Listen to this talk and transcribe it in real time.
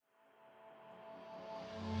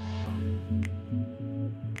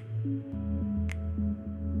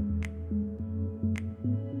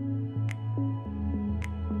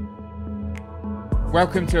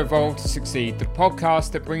Welcome to Evolve to Succeed, the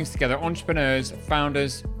podcast that brings together entrepreneurs,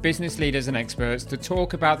 founders, business leaders and experts to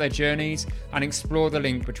talk about their journeys and explore the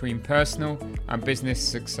link between personal and business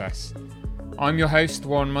success. I'm your host,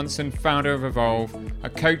 Warren Munson, founder of Evolve, a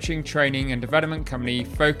coaching, training and development company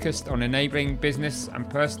focused on enabling business and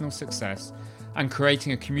personal success and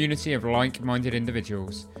creating a community of like-minded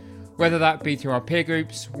individuals. Whether that be through our peer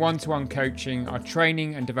groups, one-to-one coaching, our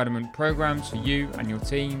training and development programs for you and your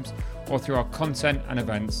teams, or through our content and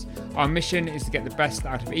events, our mission is to get the best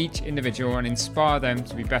out of each individual and inspire them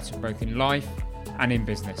to be better both in life and in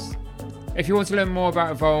business. If you want to learn more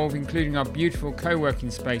about Evolve, including our beautiful co-working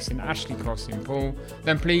space in Ashley Cross in Poole,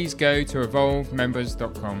 then please go to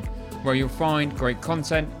evolvemembers.com, where you'll find great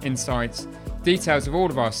content, insights, details of all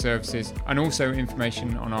of our services, and also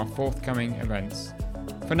information on our forthcoming events.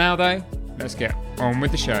 For now though, let's get on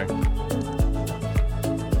with the show.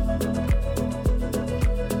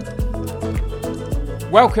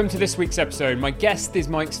 Welcome to this week's episode. My guest is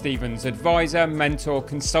Mike Stevens, advisor, mentor,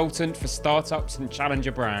 consultant for startups and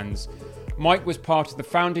challenger brands. Mike was part of the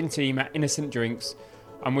founding team at Innocent Drinks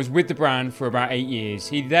and was with the brand for about 8 years.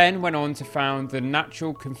 He then went on to found the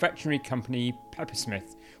natural confectionery company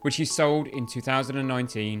Peppersmith, which he sold in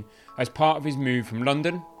 2019 as part of his move from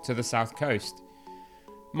London to the South Coast.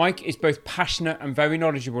 Mike is both passionate and very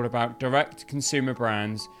knowledgeable about direct consumer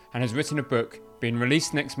brands and has written a book being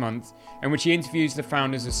released next month in which he interviews the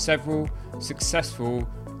founders of several successful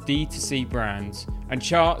D2C brands and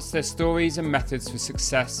charts their stories and methods for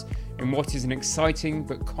success in what is an exciting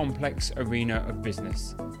but complex arena of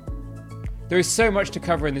business. There is so much to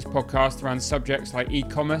cover in this podcast around subjects like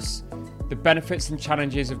e-commerce, the benefits and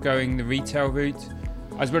challenges of going the retail route,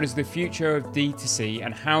 as well as the future of D2C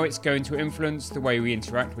and how it's going to influence the way we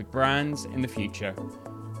interact with brands in the future.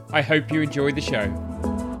 I hope you enjoyed the show.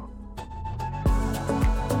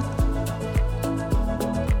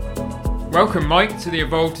 Welcome, Mike, to the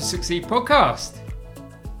Evolve to Succeed podcast.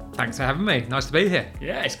 Thanks for having me. Nice to be here.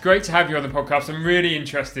 Yeah, it's great to have you on the podcast. I'm really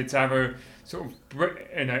interested to have a sort of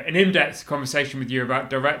an in-depth conversation with you about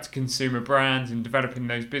direct consumer brands and developing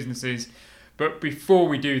those businesses. But before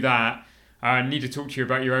we do that, I need to talk to you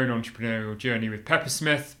about your own entrepreneurial journey with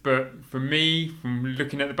Peppersmith. But for me, from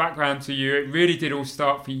looking at the background to you, it really did all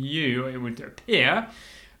start for you, it would appear,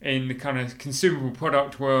 in the kind of consumable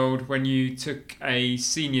product world when you took a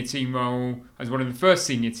senior team role as one of the first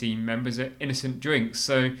senior team members at Innocent Drinks.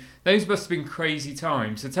 So those must have been crazy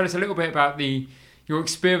times. So tell us a little bit about your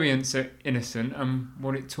experience at Innocent and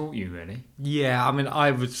what it taught you, really. Yeah, I mean, I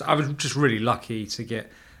was just really lucky to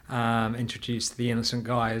get introduced to the Innocent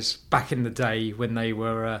guys back in the day when they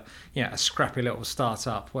were a scrappy little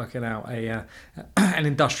startup working out an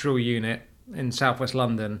industrial unit in southwest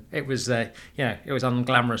London. It was it was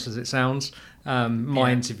unglamorous as it sounds.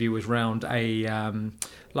 My interview was round a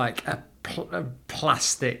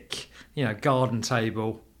plastic garden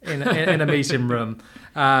table in a meeting room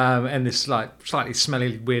in this slightly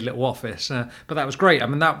smelly weird little office. But that was great. I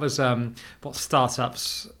mean, that was what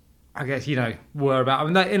startups, I guess, were about. I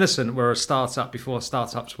mean, that Innocent were a startup before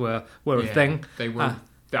startups were a thing. They were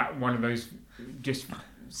that one of those just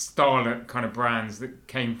starlet kind of brands that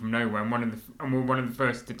came from nowhere, and were one of the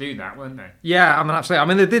first to do that, weren't they? Yeah, I mean, absolutely. I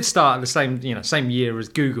mean, they did start at the same year as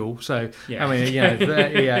Google. So yeah. I mean,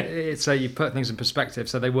 it's you put things in perspective.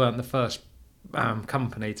 So they weren't the first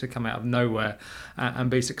company to come out of nowhere and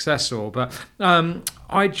be successful. But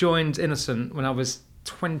I joined Innocent when I was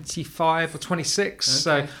 25 or 26,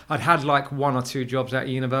 okay. So I'd had like one or two jobs at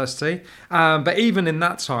university, but even in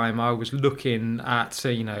that time I was looking at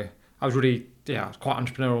I was really quite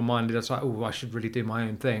entrepreneurial minded. I was like, I should really do my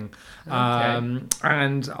own thing. Okay.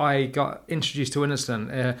 And I got introduced to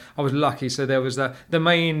Innocent. I was lucky. So there was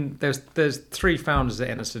there's three founders at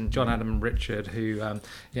Innocent, John, Adam and Richard, who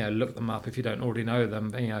look them up if you don't already know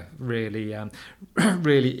them. Really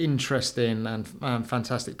really interesting and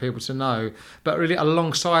fantastic people to know. But really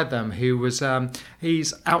alongside them, who was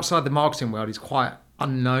he's outside the marketing world, he's quite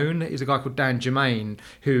unknown. He's a guy called Dan Germain,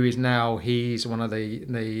 who is now he's one of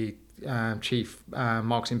the chief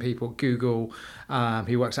marketing people at Google.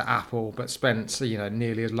 He works at Apple, but spent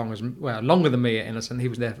nearly longer than me at Innocent. He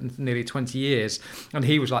was there for nearly 20 years, and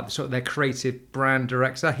he was like their creative brand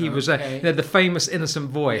director. He was the famous Innocent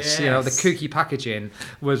voice. Yes. The kooky packaging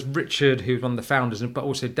was Richard, who's one of the founders, but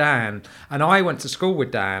also Dan. And I went to school with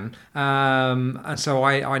Dan, and so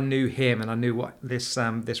I knew him, and I knew what this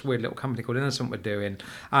weird little company called Innocent were doing.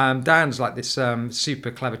 Dan's like this super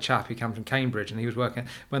clever chap who came from Cambridge, and he was working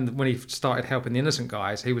when he started helping the Innocent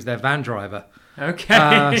guys. He was their van driver.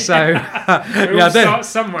 Okay. Start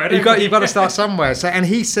somewhere. You've got to start somewhere. So, and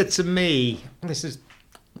he said to me, this is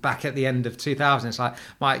back at the end of 2000, it's like,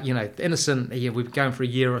 Innocent, we've been going for a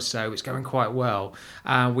year or so, it's going quite well.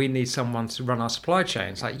 We need someone to run our supply chain.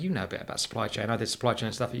 It's like, you know a bit about supply chain. I did supply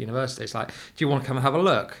chain stuff at university. It's like, do you want to come and have a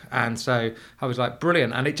look? And so I was like,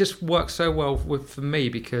 brilliant. And it just worked so well for me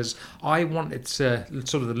because I wanted to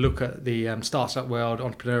sort of look at the startup world,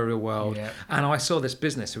 entrepreneurial world. Yeah. And I saw this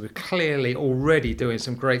business who were clearly already doing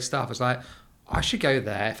some great stuff. I was like, I should go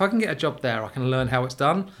there. If I can get a job there, I can learn how it's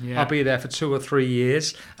done. Yeah. I'll be there for 2 or 3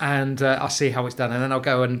 years, and I'll see how it's done, and then I'll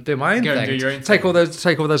go and do my own thing. Take all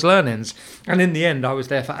those learnings. And in the end, I was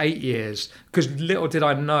there for 8 years because little did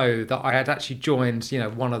I know that I had actually joined,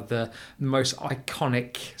 one of the most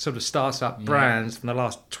iconic sort of startup brands from the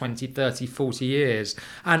last 20, 30, 40 years,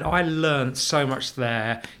 and I learned so much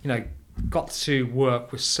there. Got to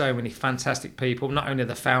work with so many fantastic people, not only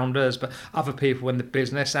the founders, but other people in the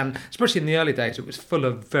business. And especially in the early days, it was full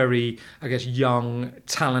of very, I guess, young,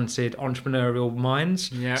 talented, entrepreneurial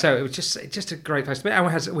minds. Yeah. So it was just a great place to be.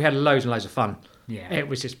 And we had loads and loads of fun. Yeah. It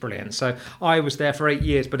was just brilliant. So I was there for 8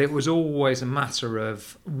 years, but it was always a matter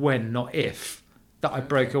of when, not if, that I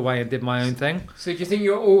broke away and did my own thing. So do you think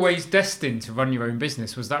you're always destined to run your own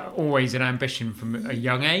business? Was that always an ambition from a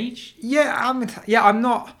young age? Yeah, I'm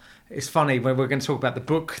not... It's funny when we're going to talk about the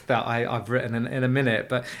book that I've written in a minute,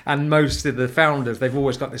 and most of the founders, they've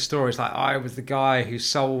always got this story. It's like, I was the guy who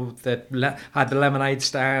had the lemonade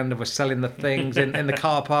stand and was selling the things in the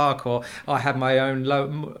car park, or I had my own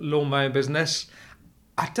lawn mowing business.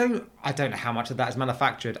 I don't know how much of that is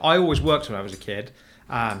manufactured. I always worked when I was a kid.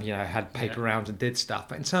 Had paper rounds and did stuff.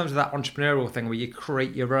 But in terms of that entrepreneurial thing where you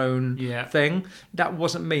create your own thing, that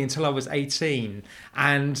wasn't me until I was 18.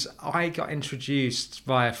 And I got introduced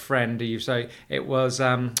by a friend so it was,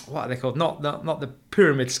 what are they called? Not the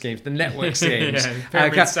pyramid schemes, the network schemes.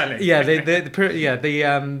 Pyramid selling. Yeah, the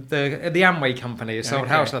Amway company, the sold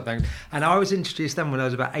house thing. And I was introduced then when I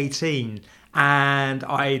was about 18. And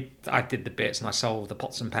I did the bits, and I sold the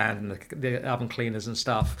pots and pans and the oven cleaners and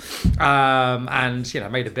stuff,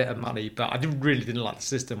 and made a bit of money. But I really didn't like the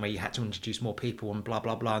system where you had to introduce more people and blah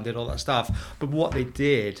blah blah and did all that stuff. But what they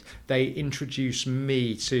did, they introduced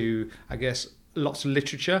me to, I guess, lots of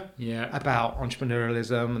literature about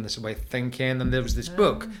entrepreneurialism and this way of thinking. And there was this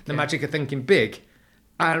book, The Magic of Thinking Big,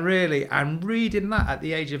 and reading that at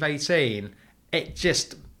the age of 18, it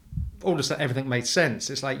just, all of a sudden everything made sense.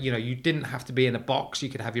 It's like, you didn't have to be in a box. You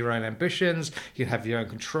could have your own ambitions. You could have your own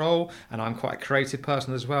control. And I'm quite a creative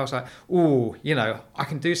person as well. It's like, I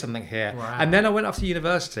can do something here. Wow. And then I went off to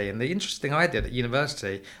university. And the interesting thing I did at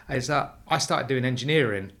university is that I started doing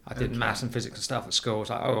engineering. I did maths and physics and stuff at school. It's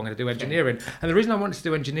like, I'm going to do engineering. And the reason I wanted to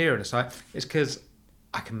do engineering is because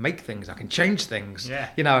I can make things. I can change things. Yeah.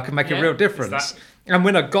 I can make a real difference. And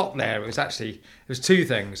when I got there, it was two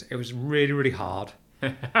things. It was really, really hard.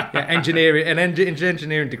 Engineering, an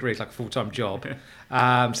engineering degree is like a full-time job,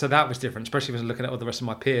 so that was different, especially when I was looking at all the rest of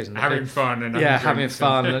my peers and having fun. It's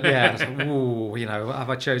like, ooh, have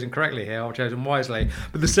I chosen correctly here? I've chosen wisely.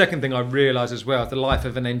 But the second thing I realised as well, the life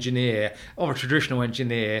of an engineer, of a traditional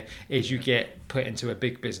engineer, is you get put into a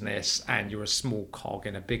big business and you're a small cog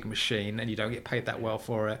in a big machine and you don't get paid that well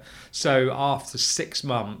for it. So after 6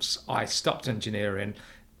 months, I stopped engineering,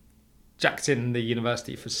 jacked in the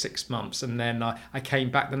university for 6 months, and then I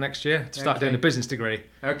came back the next year to start doing a business degree.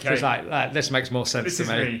 Okay. So it's like, this makes more sense to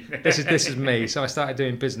me. This is me. So I started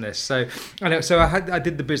doing business. So I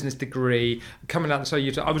did the business degree coming out. So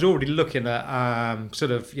I was already looking at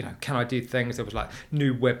can I do things? There was like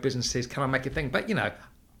new web businesses. Can I make a thing? But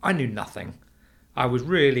I knew nothing. I was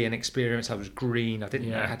really inexperienced. I was green. I didn't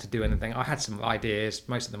know how to do anything. I had some ideas.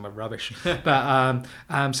 Most of them were rubbish. But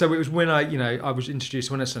so it was when I was introduced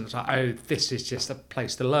to Innocent. It's like, oh, this is just a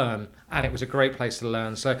place to learn. And it was a great place to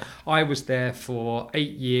learn. So I was there for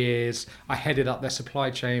 8 years. I headed up their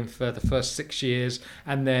supply chain for the first 6 years.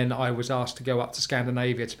 And then I was asked to go up to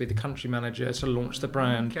Scandinavia to be the country manager to launch the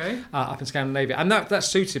brand up in Scandinavia. And that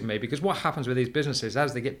suited me, because what happens with these businesses,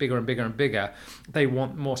 as they get bigger and bigger and bigger, they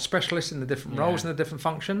want more specialists in the different roles and the different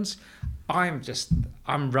functions.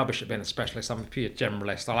 I'm rubbish at being a specialist. I'm a pure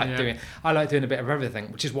generalist. I like doing a bit of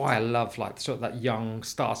everything, which is why I love that young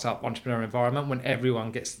startup entrepreneur environment when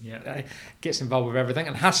everyone gets involved with everything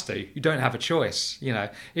and has to. You don't have a choice.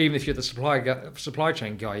 Even if you're the supply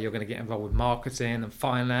chain guy, you're going to get involved with marketing and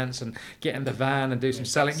finance and get in the van and do some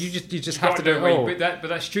selling. You just have to do it all. But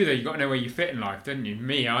that's true though. You got to know where you fit in life, don't you?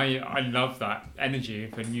 Me, I love that energy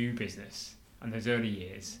for new business and those early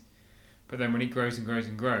years. But then when it grows and grows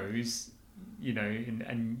and grows,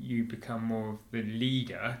 and you become more of the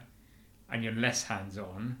leader and you're less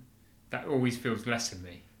hands-on, that always feels less of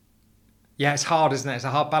me. Yeah, it's hard, isn't it? It's a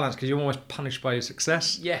hard balance because you're almost punished by your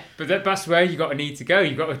success. Yeah, but that's where you got to need to go.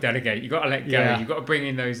 You got to delegate. You got to let go. Yeah. You got to bring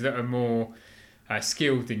in those that are more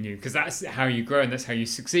skilled than you, because that's how you grow and that's how you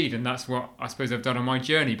succeed. And that's what I suppose I've done on my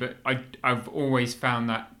journey. But I've always found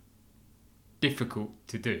that difficult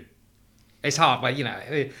to do. It's hard, but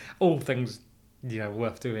all things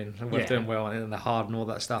worth doing well, and they're hard and all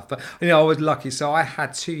that stuff. But I was lucky. So I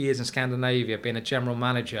had 2 years in Scandinavia being a general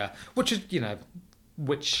manager, which is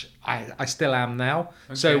which I still am now.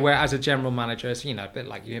 Okay. So where as a general manager, it's a bit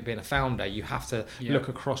like being a founder, you have to look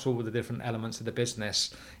across all the different elements of the business.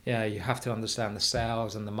 Yeah, you have to understand the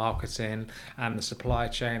sales and the marketing and the supply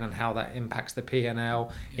chain and how that impacts the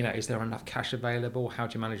P&L. Is there enough cash available? How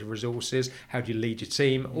do you manage your resources? How do you lead your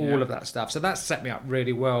team? All of that stuff. So that set me up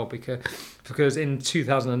really well because in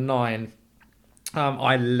 2009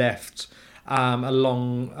 I left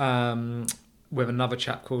along with another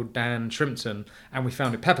chap called Dan Shrimpton, and we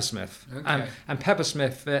founded Peppersmith. Okay. And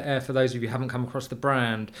Peppersmith, for those of you who haven't come across the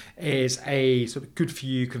brand, is a sort of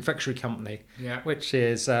good-for-you confectionery company, which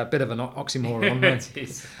is a bit of an oxymoron. It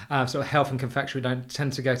is. Sort of health and confectionery don't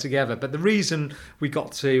tend to go together. But the reason we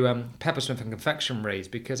got to Peppersmith and confectionery is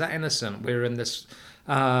because at Innocent, we're in this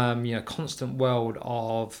constant world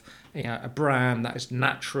of a brand that is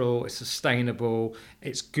natural, it's sustainable,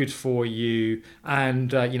 it's good for you,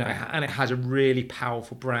 and and it has a really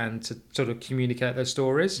powerful brand to sort of communicate those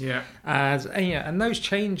stories. Yeah. And those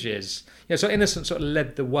changes. So Innocent sort of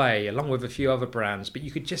led the way along with a few other brands, but you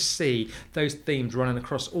could just see those themes running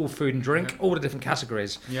across all food and drink, all the different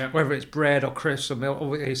categories. Yeah. Whether it's bread or crisps or milk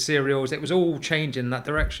or cereals, it was all changing in that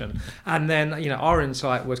direction. And then our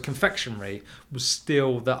insight was confectionery was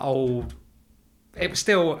still the old. It was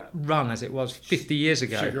still run as it was 50 years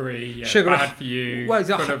ago. Sugary, Sugary. Bad for you,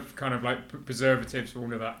 kind of like preservatives,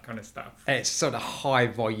 all of that kind of stuff. It's sort of high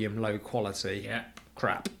volume, low quality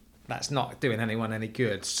crap. That's not doing anyone any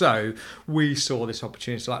good. So we saw this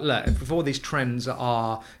opportunity. Like, look, if all these trends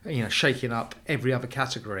are shaking up every other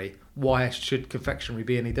category, why should confectionery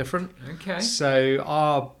be any different? Okay. So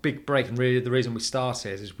our big break, and really the reason we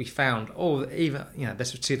started, is we found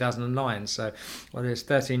this was 2009. So it was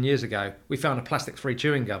 13 years ago. We found a plastic-free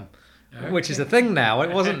chewing gum. Okay. Which is a thing now.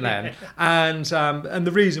 It wasn't then. And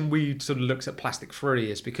the reason we sort of looked at plastic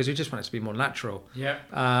free is because we just want it to be more natural. Yeah.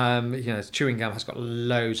 Chewing gum has got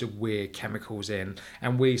loads of weird chemicals in,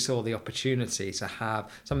 and we saw the opportunity to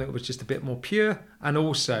have something that was just a bit more pure. And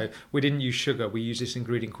also, we didn't use sugar. We used this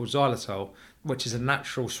ingredient called xylitol, which is a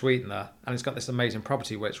natural sweetener, and it's got this amazing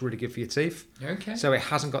property where it's really good for your teeth. Okay. So it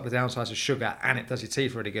hasn't got the downsides of sugar, and it does your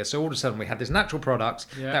teeth really good. So all of a sudden, we had this natural product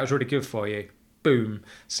that was really good for you. Boom.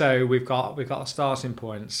 So we've got a starting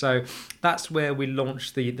point. So that's where we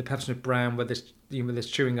launched the Peppersmith brand with this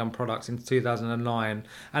chewing gum product in 2009.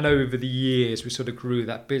 And over the years, we sort of grew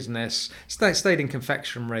that business. Stayed in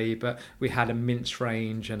confectionery, but we had a mince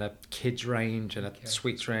range and a kids range and a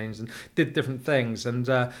sweets range, and did different things. And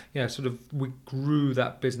we grew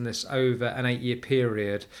that business over an 8-year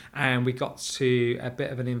period, and we got to a bit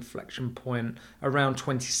of an inflection point around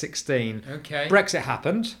 2016. Okay. Brexit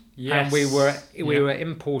happened. Yes. And we were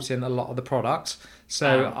importing a lot of the product,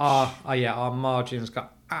 so our margins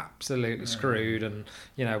got absolutely screwed, and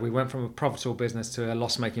we went from a profitable business to a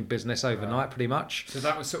loss-making business overnight, pretty much. So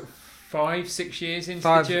that was sort of 5-6 years into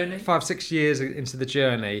the journey? 5-6 years into the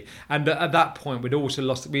journey. And at that point, we'd also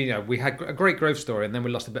lost, we had a great growth story, and then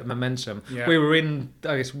we lost a bit of momentum. Yeah.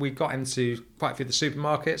 We got into quite a few of the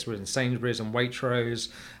supermarkets. We were in Sainsbury's and Waitrose.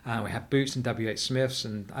 We had Boots and WH Smiths,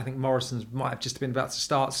 and I think Morrison's might have just been about to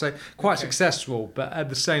start. So quite successful, but at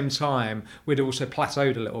the same time, we'd also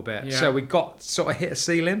plateaued a little bit. Yeah. So we got sort of hit a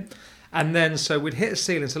ceiling. And then, so we'd hit a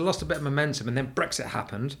ceiling, so lost a bit of momentum, and then Brexit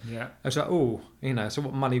happened. Yeah. I was like, so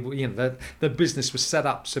what money, the business was set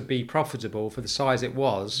up to be profitable for the size it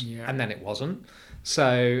was, and then it wasn't.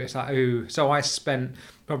 So it's like, so I spent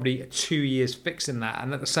probably 2 years fixing that.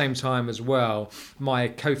 And at the same time as well, my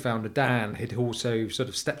co-founder, Dan, had also sort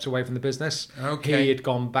of stepped away from the business. Okay. He had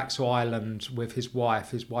gone back to Ireland with his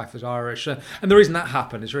wife. His wife was Irish. And the reason that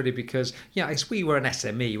happened is really because, we were an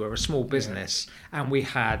SME, we're a small business, and we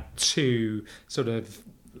had two sort of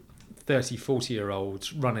 30,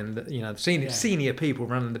 40-year-olds running, senior people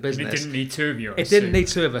running the business. And it didn't need two of you. It didn't need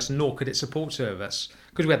two of us, nor could it support two of us.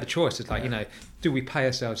 Because we had the choice. It's like, do we pay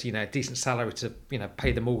ourselves, a decent salary to,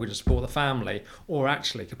 pay the mortgage and support the family, or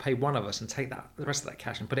actually could pay one of us and take the rest of that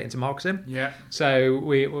cash and put it into marketing? Yeah. So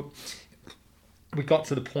we got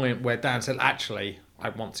to the point where Dan said, actually, I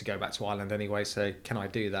want to go back to Ireland anyway, so can I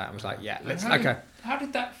do that? I was like, yeah, let's. How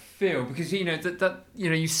did that feel? Because that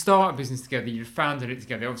you start a business together, you founded it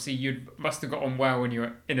together. Obviously, you must have got on well when you were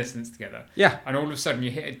at Innocence together. Yeah. And all of a sudden,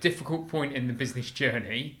 you hit a difficult point in the business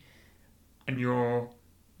journey, and you're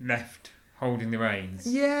left holding the reins.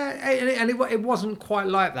 Yeah, and it wasn't quite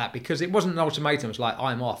like that, because it wasn't an ultimatum. It was like,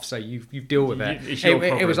 I'm off, so you deal with it. It's your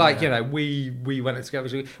problem, it was like, we went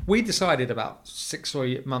together. We decided about 6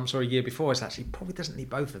 months or a year before, it's actually probably doesn't need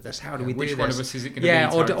both of us. How do we do this? Which one of us is it going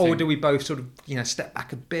to be? Or do we both sort of step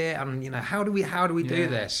back a bit, and how do we do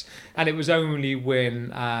this? And it was only when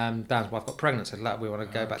Dan's wife got pregnant, said, look, we want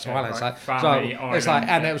to go back to Ireland. Right. Family,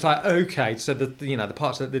 Ireland. It was like, okay, so the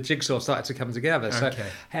parts of the jigsaw started to come together.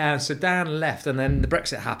 So Dan left, and then the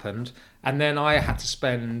Brexit happened, and then I had to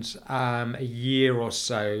spend a year or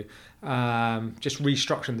so just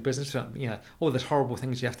restructuring the business. All the horrible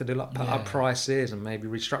things you have to do, like put up prices and maybe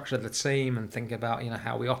restructure the team and think about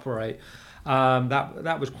how we operate.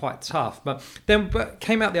 That was quite tough, but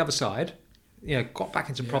came out the other side. Got back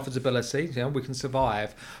into profitability. We can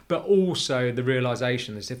survive, but also the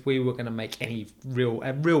realization is if we were going to make any real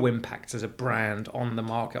impact as a brand on the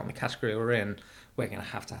market, on the category we're in, we're going to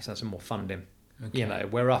have some more funding. Okay.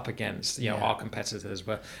 We're up against our competitors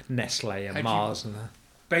were Nestle and Mars and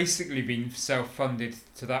basically been self-funded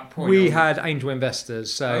to that point. We had angel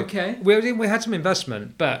investors, so we had some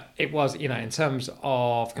investment, but it was in terms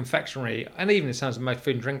of confectionery and even in terms of most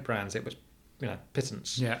food and drink brands, it was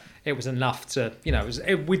pittance. Yeah, it was enough to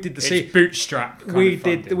we did the seed bootstrap. We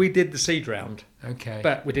did the seed round. Okay,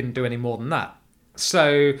 but we didn't do any more than that.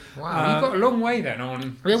 So wow, you got a long way then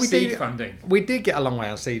on seed funding. We did get a long way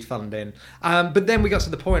on seed funding, but then we got to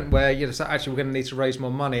the point where so actually we're going to need to raise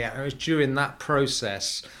more money. And it was during that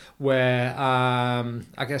process where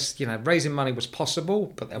I guess raising money was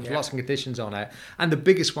possible, but there was lots of conditions on it. And the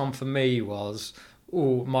biggest one for me was,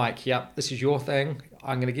 oh, Mike, this is your thing.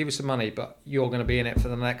 I'm going to give you some money, but you're going to be in it for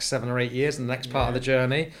the next 7 or 8 years, and the next part of the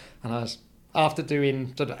journey. And I was, after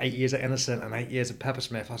doing sort of 8 years at Innocent and 8 years at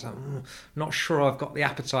Peppersmith, I was like, not sure I've got the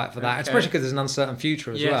appetite for that, especially because there's an uncertain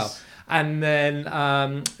future as well. And then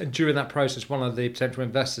during that process, one of the potential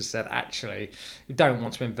investors said, actually, we don't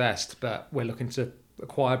want to invest, but we're looking to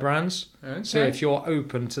acquire brands. Okay. So if you're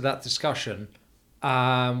open to that discussion,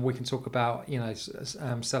 we can talk about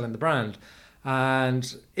selling the brand.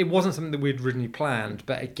 And it wasn't something that we'd originally planned,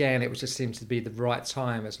 but again, it just seemed to be the right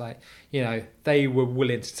time. It's like, they were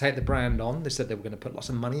willing to take the brand on. They said they were going to put lots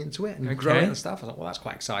of money into it and grow it and stuff. I thought, well, that's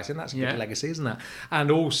quite exciting. That's a good legacy, isn't it?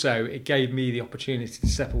 And also, it gave me the opportunity to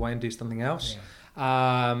step away and do something else.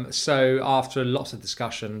 So after lots of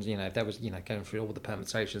discussions, there was, going through all the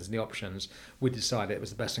permutations and the options, we decided it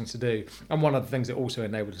was the best thing to do. And one of the things that also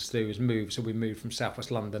enabled us to do was move. So we moved from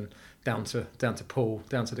southwest London down to Poole,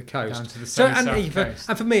 down to the coast. Down to the south coast.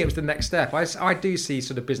 And for me, it was the next step. I do see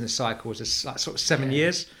sort of business cycles as like sort of 7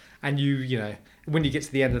 years. And when you get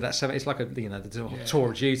to the end of that 7, it's like the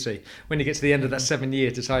tour of duty. When you get to the end of that 7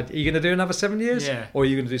 years, decide, are you going to do another 7 years? Or are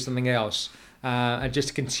you going to do something else? And just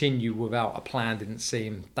to continue without a plan didn't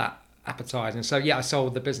seem that appetizing. So I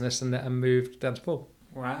sold the business and moved down to Poole.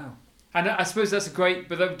 Wow. And I suppose that's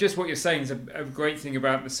just what you're saying is a great thing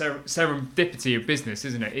about the serendipity of business,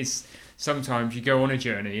 isn't it? Is sometimes you go on a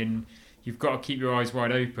journey and you've got to keep your eyes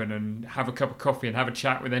wide open and have a cup of coffee and have a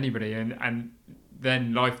chat with anybody, and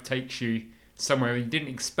then life takes you somewhere you didn't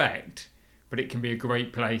expect, but it can be a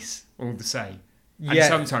great place all the same. And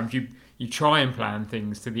sometimes you try and plan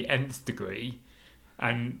things to the nth degree,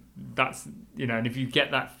 and that's and if you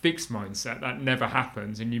get that fixed mindset, that never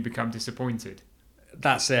happens, and you become disappointed.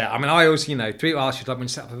 That's it. I mean, I always, people ask you, like, when you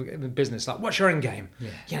set up a business, like, what's your end game? Do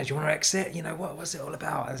you want to exit? What's it all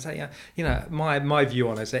about? And so, my view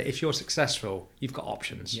on it is that if you're successful, you've got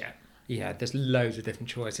options. There's loads of different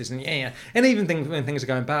choices, and and even when things are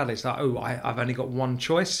going badly, it's like, I've only got one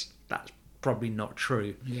choice. That's probably not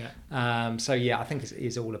true. I think it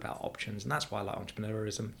is all about options, and that's why I like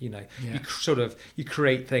entrepreneurism. You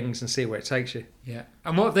create things and see where it takes you.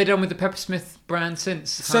 And what have they done with the Peppersmith brand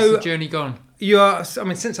since? How's the journey gone?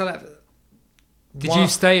 Since I left. Did you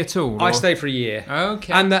stay at all? I stayed for a year.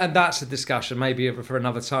 Okay. And that's a discussion maybe for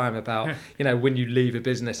another time about, when you leave a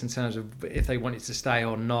business in terms of if they want you to stay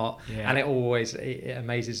or not. And it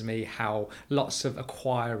amazes me how lots of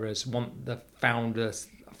acquirers want the founder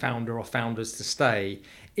or founders to stay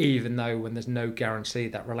even though when there's no guarantee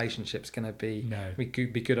that relationship's going to be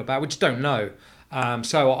good or bad, we just don't know.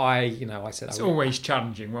 So I said it's always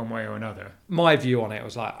challenging one way or another. My view on it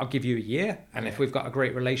was like, I'll give you a year, and if we've got a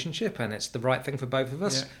great relationship and it's the right thing for both of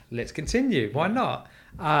us, let's continue. Why not?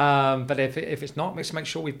 But if it's not, let's make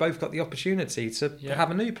sure we've both got the opportunity to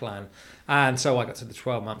have a new plan. And so I got to the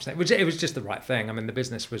 12 months. It was just the right thing. I mean, the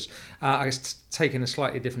business was, I guess, taking a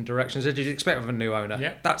slightly different direction. As you'd expect of a new owner.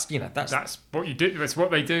 Yeah. That's what you do. That's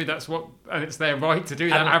what they do. And it's their right to do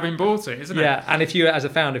that, having bought it, isn't it? Yeah. And if you, as a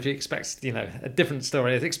founder, if you expect, a different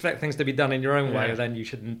story, if you expect things to be done in your own way, then you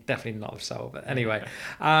should definitely not have sold it. Anyway,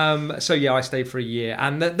 so I stayed for a year,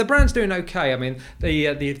 and the brand's doing okay. I mean,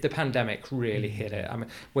 the pandemic really hit it. I mean,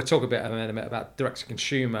 we'll talk a bit about direct to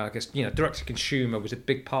consumer. I guess direct to consumer was a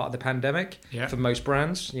big part of the pandemic for most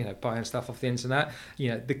brands. Buying stuff off the internet.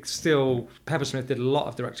 Still Peppersmith did a lot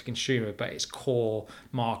of direct to consumer, but its core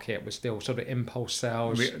market was still sort of impulse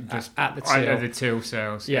sales at the till. I know the till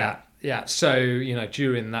sales. Yeah. So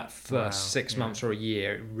during that first 6 months or a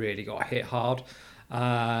year, it really got hit hard.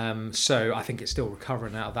 So I think it's still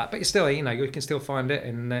recovering out of that, but it's still, you can still find it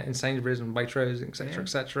in Sainsbury's and Waitrose, etc.,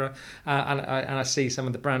 etc. And I see some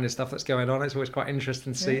of the branded stuff that's going on. It's always quite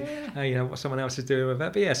interesting to see, what someone else is doing with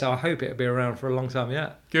it. But so I hope it'll be around for a long time.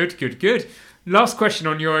 Yeah. Good. Last question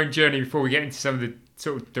on your own journey before we get into some of the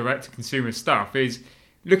sort of direct to consumer stuff is,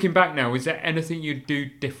 looking back now, is there anything you'd do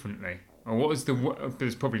differently? Or what was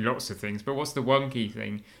there's probably lots of things, but what's the one key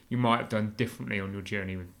thing you might have done differently on your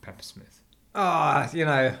journey with Peppersmith? I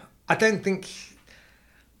think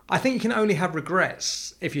you can only have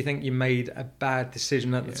regrets if you think you made a bad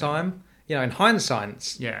decision at the time. In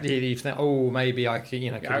hindsight, you think, maybe I could,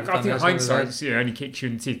 I think hindsight only kicks you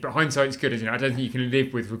in the teeth, but hindsight's good, isn't it? I don't think you can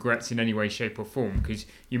live with regrets in any way, shape or form, because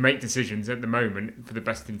you make decisions at the moment for the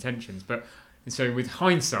best intentions. But so with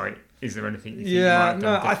hindsight, is there anything you think you might have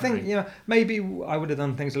done differently? I think maybe I would have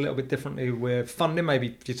done things a little bit differently with funding.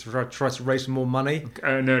 Maybe just try to raise some more money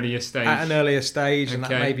at an earlier stage, and that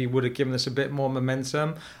maybe would have given us a bit more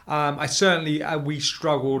momentum. I certainly we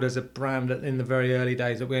struggled as a brand in the very early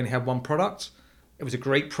days that we only had one product. It was a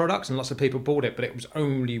great product, and lots of people bought it, but it was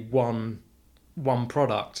only one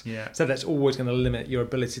product. So that's always going to limit your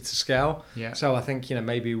ability to scale. So I think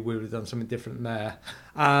maybe we would have done something different there.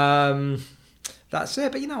 That's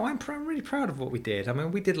it. But I'm really proud of what we did. I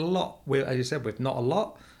mean, we did a lot. As you said, with not a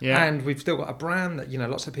lot, and we've still got a brand that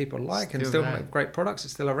lots of people like, and still make great products.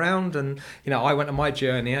 It's still around, and I went on my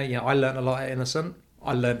journey. I learned a lot at Innocent.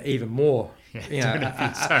 I learned even more.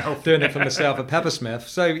 Doing it for myself at Peppersmith.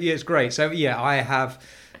 So it's great. So I have.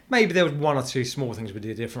 Maybe there was one or two small things we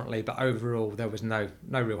did differently, but overall there was no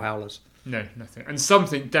real howlers. No, nothing, and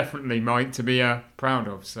something definitely, Mike, to be proud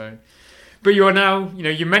of. So. But you are now,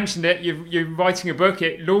 you mentioned it, you're writing a book.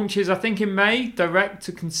 It launches, I think, in May. Direct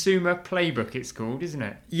to Consumer Playbook, it's called, isn't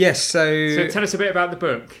it? Yes. So tell us a bit about the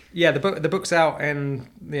book. Yeah, the book's out, and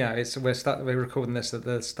we're recording this at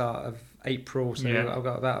the start of April, so I've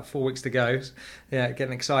got about 4 weeks to go.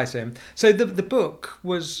 Getting exciting. So the book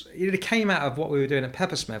it came out of what we were doing at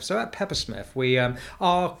Peppersmith. So at Peppersmith, we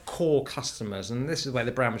our core customers, and this is where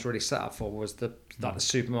the brand was really set up for, was the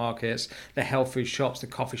supermarkets, the health food shops, the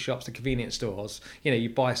coffee shops, the convenience stores. You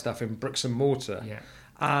buy stuff in bricks and mortar.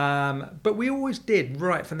 But we always did,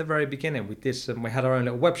 right from the very beginning, we had our own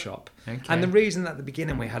little web shop. And the reason at the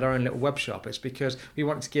beginning we had our own little web shop is because we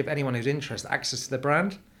wanted to give anyone who's interested access to the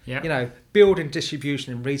brand. Building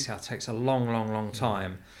distribution in retail takes a long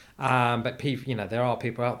time. But people, there are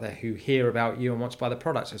people out there who hear about you and want to buy the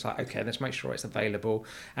products. So it's like, okay, let's make sure it's available.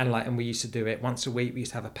 And we used to do it once a week. We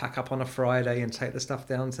used to have a pack up on a Friday and take the stuff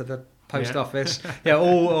down to the post office.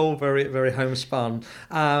 All very, very homespun.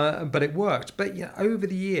 But it worked. But over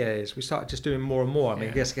the years, we started just doing more and more. I mean,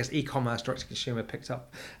 I guess e-commerce, direct to consumer picked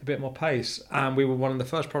up a bit more pace. And we were one of the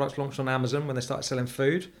first products launched on Amazon when they started selling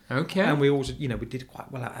food. And we also, we did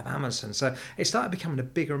quite well out of Amazon. So it started becoming a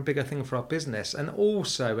bigger and bigger thing for our business. And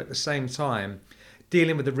also at the same time,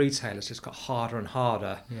 dealing with the retailers just got harder and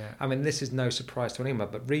harder. I mean, this is no surprise to anyone,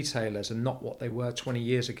 but retailers are not what they were 20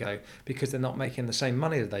 years ago because they're not making the same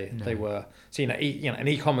money that they were. So, and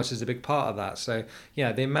e-commerce is a big part of that. So,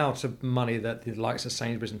 the amount of money that the likes of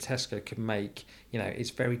Sainsbury's and Tesco could make, is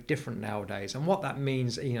very different nowadays. And what that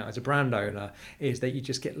means, as a brand owner, is that you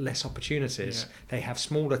just get less opportunities. They have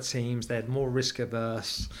smaller teams, they're more risk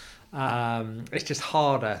averse. It's just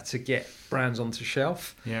harder to get brands onto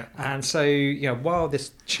shelf. And so, while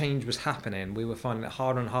this change was happening, we were finding it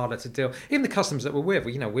harder and harder to deal. Even the customers that we're with,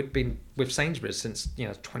 we'd been with Sainsbury's since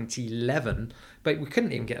 2011, but we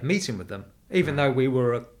couldn't even get a meeting with them, even though we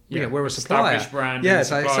were we're a supplier. Established brand. Yeah,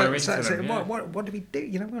 what do we do?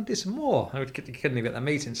 We want to do some more. I couldn't even at the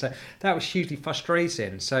meeting, so that was hugely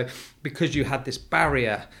frustrating. So because you had this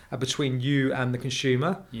barrier between you and the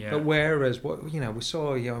consumer, but whereas we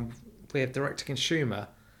saw, we have direct to consumer,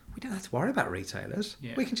 we don't have to worry about retailers.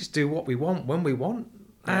 We can just do what we want when we want.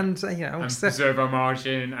 And preserve our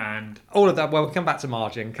margin and all of that. Well, we'll come back to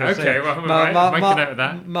margin. Okay, well, make a note of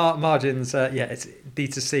that. Margins, it's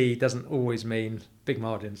D2C doesn't always mean big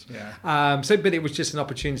margins. But it was just an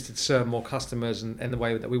opportunity to serve more customers in the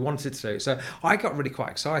way that we wanted to. So I got really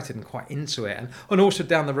quite excited and quite into it. And also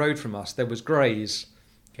down the road from us, there was Graze.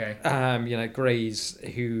 Okay. Graze,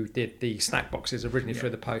 who did the snack boxes originally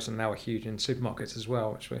through the post and now are huge in supermarkets as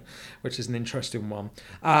well, which is an interesting one.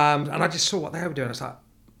 And I just saw what they were doing. I was like,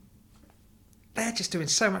 they're just doing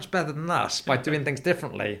so much better than us by doing things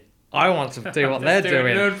differently. I want to do what they're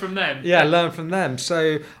doing. Learn from them. Yeah, learn from them.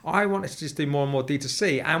 So I wanted to just do more and more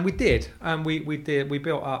D2C, and we did. And we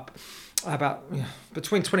built up about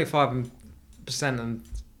between 25% and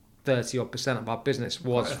 30% of our business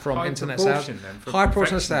was from internet sales. High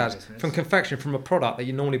proportion of sales from confectionery, from a product that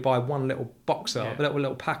you normally buy one little box of, a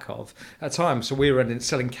little pack of at a time. So we were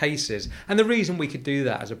selling cases. And the reason we could do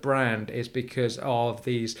that as a brand is because of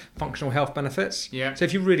these functional health benefits. So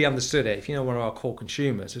if you really understood it, if you know one of our core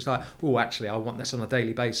consumers, it's like, oh, actually, I want this on a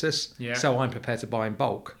daily basis. So I'm prepared to buy in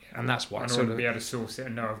bulk. And that's why I want to be able to source it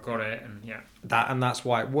and know I've got it, and that's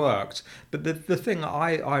why it worked. But the thing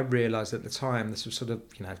I realised at the time, this was sort of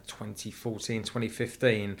 2014,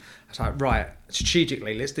 2015. I was like, right,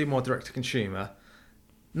 strategically, let's do more direct to consumer.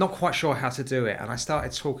 Not quite sure how to do it, and I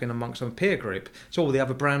started talking amongst my peer group, so all the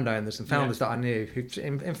other brand owners and founders that I knew who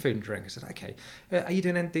in food and drink. I said, okay, are you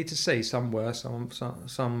doing any D2C? Some were,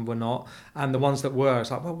 some were not, and the ones that were, I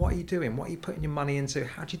was like, well, what are you doing? What are you putting your money into?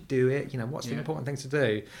 How do you do it? What's the important thing to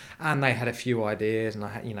do? And they had a few ideas, and I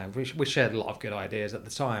had, we shared a lot of good ideas at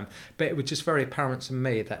the time, but it was just very apparent to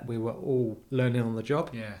me that we were all learning on the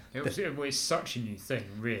job. It was such a new thing,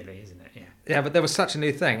 really, isn't it? Yeah, but there was such a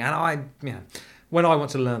new thing, and when I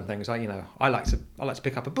want to learn things, I like to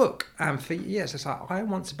pick up a book, and for years it's like I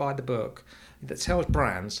want to buy the book that tells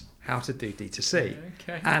brands how to do D2C.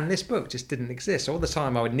 And this book just didn't exist. All the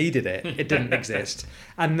time I needed it, it didn't exist.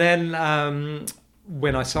 And then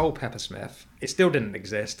when I sold Peppersmith, it still didn't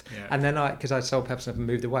exist. And then because I sold Peppersmith and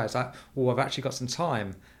moved away, I was like, well, I've actually got some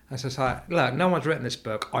time. And so it's like, look, no one's written this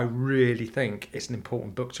book. I really think it's an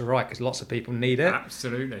important book to write because lots of people need it.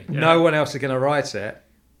 Absolutely. No one else is going to write it.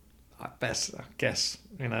 I guess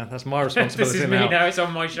that's my responsibility. This is me now. It's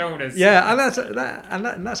on my shoulders. Yeah,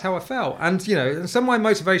 and that's how I felt. And and some of my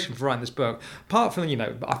motivation for writing this book, apart from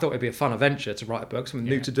I thought it'd be a fun adventure to write a book, something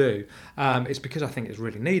new to do. It's because I think it's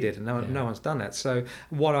really needed, and no one's done it. So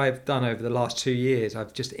what I've done over the last 2 years,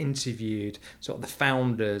 I've just interviewed sort of the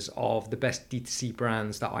founders of the best D2C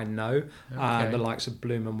brands that I know, the likes of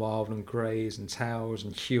Bloom and Wild and Graze and Tails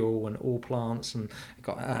and Huel and All Plants, and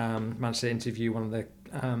got managed to interview one of the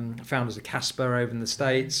founders of Casper over in the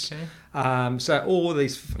States. So all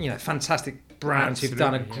these fantastic brands who've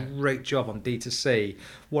done a great job on D2C.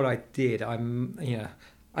 What I did,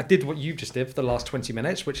 I did what you just did for the last 20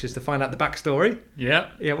 minutes, which is to find out the backstory.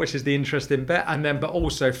 Which is the interesting bit. And then, but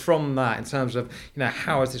also from that, in terms of,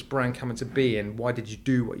 how has this brand come into being? Why did you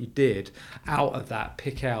do what you did? Out of that,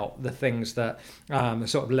 pick out the things that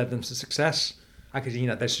sort of led them to success. Because,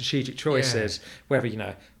 there's strategic choices, whether,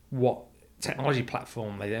 what technology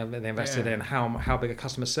platform they invested in, how big a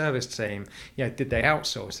customer service team, did they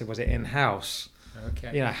outsource? Was it in-house?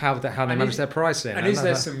 How they manage their pricing? And is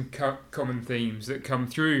there some common themes that come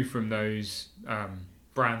through from those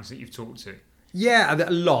brands that you've talked to? Yeah,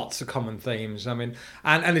 lots of common themes. I mean,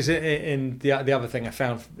 and is it in the other thing I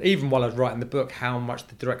found, even while I was writing the book, how much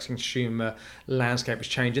the direct consumer landscape was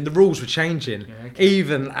changing. The rules were changing,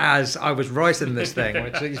 even as I was writing this thing,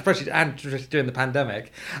 which especially and during the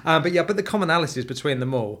pandemic. But the commonalities between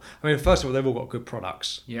them all. I mean, first of all, they've all got good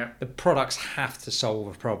products. The products have to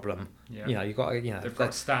solve a problem. You've got they've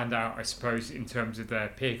got to stand out, I suppose, in terms of their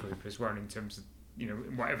peer group as well, in terms of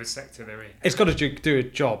whatever sector they're in. It's got to do a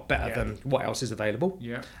job better than what else is available.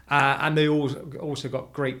 And they also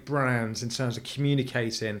got great brands in terms of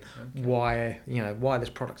communicating why this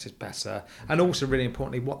product is better, and also really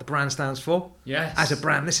importantly what the brand stands for. As a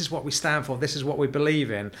brand, this is what we stand for. This is what we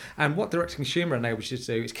believe in, and what direct to consumer enables you to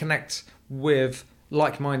do is connect with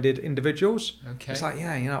like-minded individuals. It's like,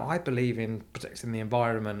 I believe in protecting the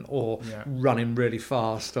environment, or running really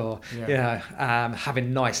fast, or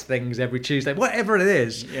having nice things every Tuesday, whatever it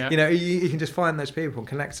is. You can just find those people and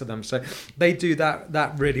connect to them. So they do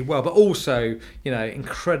that really well, but also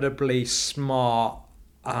incredibly smart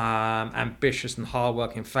ambitious and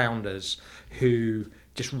hardworking founders who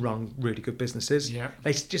just run really good businesses. Yeah.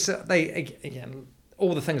 Again,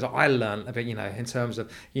 all the things that I learned about, in terms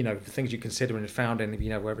of, the things you consider when you're founding,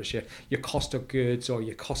 whether it's your cost of goods or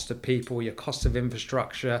your cost of people, your cost of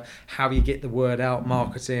infrastructure, how you get the word out,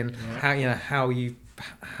 marketing, how you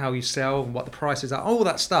sell, and what the prices are, all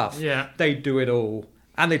that stuff. Yeah. They do it all.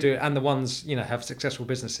 And they do it, and the ones have successful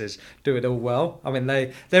businesses do it all well. I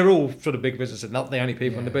mean, they're all sort of big businesses, not the only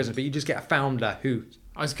people in the business, but you just get a founder who.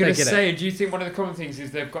 I was going to say, do you think one of the common things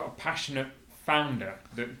is they've got a passionate founder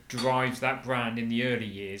that drives that brand in the early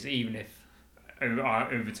years, even if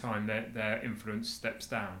over time their influence steps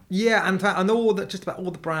down? Yeah, and just about all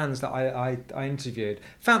the brands that I interviewed,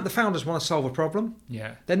 the founders want to solve a problem.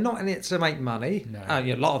 Yeah, they're not in it to make money. No.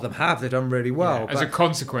 A lot of them have. They've done really well. Yeah, as a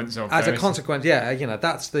consequence,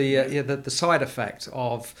 that's the side effect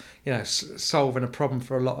of solving a problem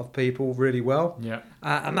for a lot of people really well. Yeah,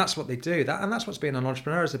 and that's what they do. And that's what being an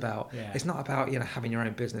entrepreneur is about. Yeah. It's not about having your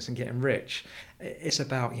own business and getting rich. It's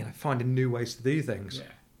about finding new ways to do things. Yeah.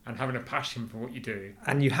 And having a passion for what you do.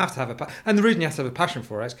 And you have to have and the reason you have to have a passion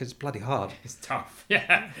for it is because it's bloody hard. It's tough.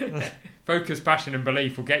 Yeah. Focus, passion and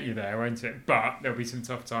belief will get you there, won't it? But there'll be some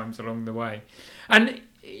tough times along the way. And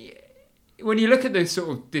when you look at this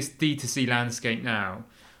D2C landscape now,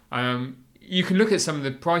 you can look at some of the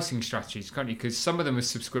pricing strategies, can't you? Because some of them are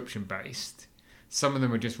subscription based. Some of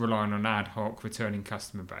them are just relying on ad hoc returning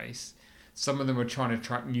customer base. Some of them are trying to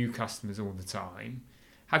attract new customers all the time.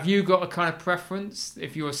 Have you got a kind of preference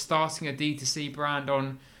if you were starting a D2C brand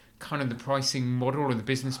on kind of the pricing model or the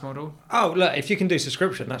business model? Oh, look, if you can do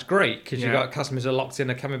subscription, that's great because you've got customers who are locked in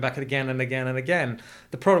and coming back again and again and again.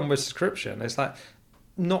 The problem with subscription is that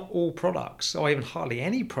not all products, or even hardly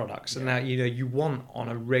any products, are now you want on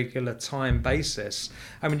a regular time basis.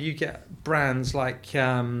 I mean, you get brands like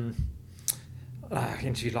Who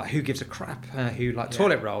Gives a Crap,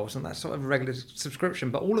 toilet rolls, and that's sort of a regular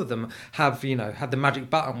subscription. But all of them have the magic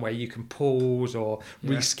button where you can pause or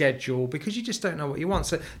reschedule because you just don't know what you want.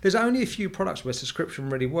 So there's only a few products where subscription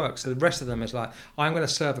really works. So the rest of them is like, I'm going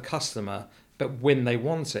to serve a customer, but when they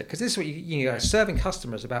want it, because this is what serving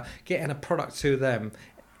customers about getting a product to them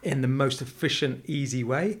in the most efficient, easy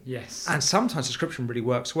way. Yes. And sometimes subscription really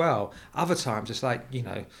works well. Other times it's like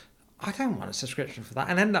I don't want a subscription for that,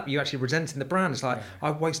 and end up you actually resenting the brand. It's like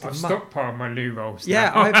I've wasted money. I've stockpiled my loo rolls.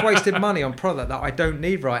 Yeah, I've wasted money on product that I don't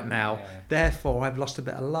need right now. Yeah. Therefore, I've lost a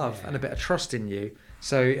bit of love and a bit of trust in you.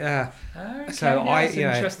 So, that's an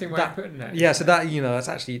interesting way of putting it. Yeah, so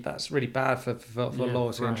that's really bad for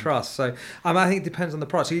loyalty and trust. So, I think it depends on the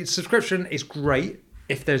product. So, subscription is great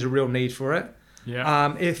if there's a real need for it.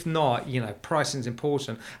 Yeah. If not, pricing is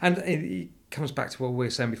important, and it comes back to what we were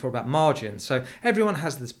saying before about margin. So everyone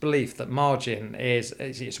has this belief that margin is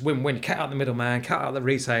win-win. Cut out the middleman, cut out the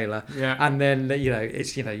retailer, and then you're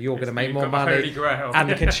going to make more money, and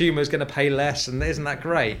the consumer's going to pay less. And isn't that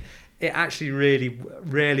great? It actually really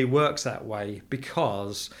rarely works that way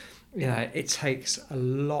because it takes a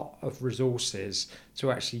lot of resources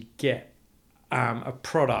to actually get a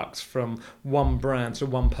product from one brand to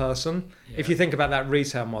one person. Yeah. If you think about that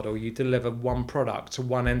retail model, you deliver one product to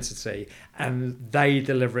one entity and they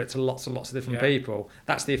deliver it to lots and lots of different people.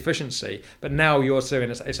 That's the efficiency. But now you're doing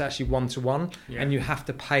it's actually one-to-one and you have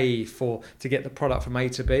to pay to get the product from A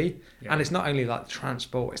to B. Yeah. And it's not only like the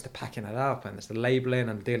transport, it's the packing it up and it's the labeling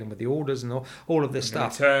and dealing with the orders and all of this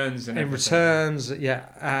stuff. Returns and and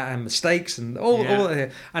mistakes and all of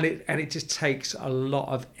it. And it just takes a lot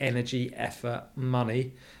of energy, effort,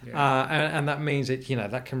 money, and that means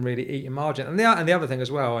that can really eat your margin. And the other thing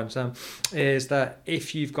as well is that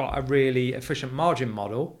if you've got a really efficient margin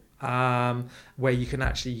model where you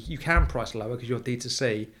can price lower because you're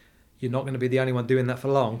D2C, you're not going to be the only one doing that for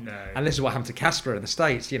long. No. And this is what happened to Casper in the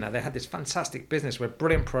States. They had this fantastic business with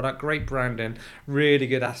brilliant product, great branding, really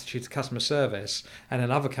good attitude to customer service, and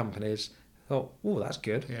then other companies thought, oh, that's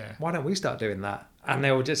good. Yeah. Why don't we start doing that? And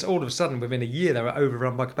they were just all of a sudden within a year they were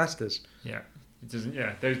overrun by competitors. Yeah. It doesn't.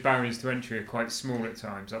 Yeah, those barriers to entry are quite small at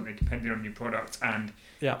times, aren't they? Depending on your product and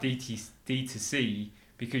D2C,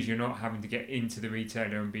 because you're not having to get into the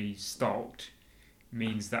retailer and be stocked,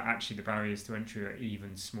 means that actually the barriers to entry are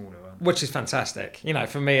even smaller. Which is fantastic.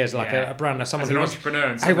 For me as like a brand, someone as an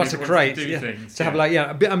entrepreneur, who wants to create things. To have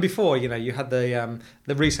and before you had the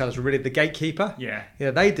resellers were really the gatekeeper. Yeah.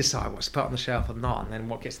 They decide what's put on the shelf or not, and then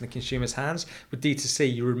what gets in the consumer's hands. With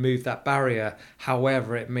D2C, you remove that barrier.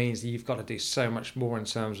 However, it means that you've got to do so much more in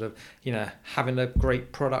terms of having a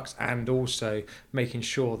great product and also making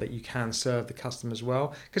sure that you can serve the customers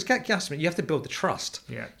well. Because you have to build the trust.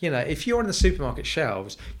 Yeah. If you're in the supermarket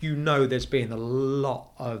shelves, you know there's been a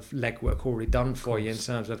lot of legwork already done for you in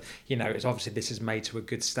terms of, it's obviously this is made to a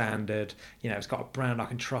good standard, it's got a brand I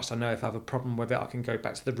can trust. I know if I have a problem with it, I can go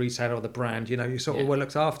back to the retailer or the brand, you're sort of well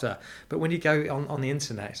looked after. But when you go on the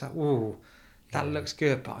internet, it's like, ooh, that looks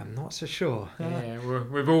good, but I'm not so sure. Yeah,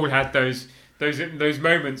 we've all had those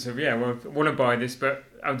moments of, well, I want to buy this, but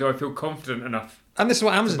do I feel confident enough? And this is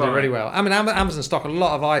what Amazon do really well. I mean, Amazon stock a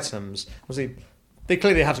lot of items. Obviously, they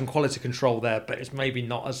clearly have some quality control there, but it's maybe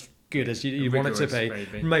not as good as you want it to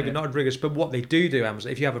be. Maybe not as rigorous. But what they do,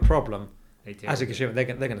 Amazon, if you have a problem, as a consumer, they're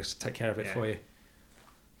going to take care of it for you.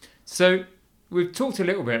 So we've talked a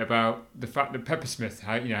little bit about the fact that Peppersmith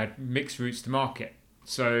had mixed routes to market.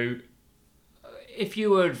 So if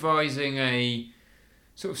you were advising a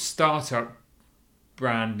sort of startup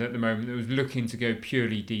brand at the moment that was looking to go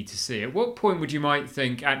purely D2C, at what point would you might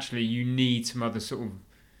think actually you need some other sort of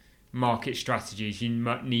market strategies? You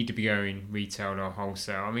might need to be going retail or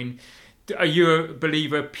wholesale. I mean, are you a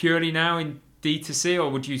believer purely now in D2C, or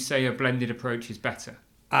would you say a blended approach is better?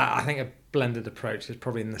 I think a blended approach is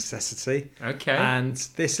probably a necessity. Okay. And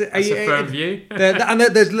this is a firm view. And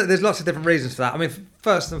there's lots of different reasons for that. I mean,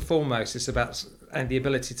 first and foremost, it's about the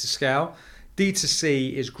ability to scale.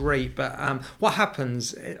 D2C is great, but what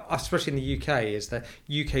happens, especially in the UK, is that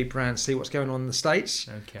UK brands see what's going on in the States,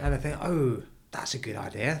 and they think, oh, that's a good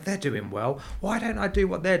idea. They're doing well. Why don't I do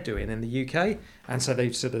what they're doing in the UK? And so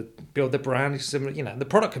they sort of build the brand. The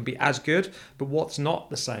product can be as good, but what's not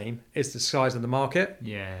the same is the size of the market.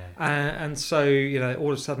 Yeah. And so,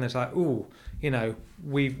 all of a sudden it's like, ooh,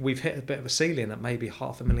 we've hit a bit of a ceiling at maybe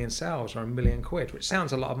 500,000 sales or £1 million, which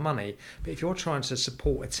sounds a lot of money. But if you're trying to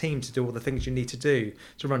support a team to do all the things you need to do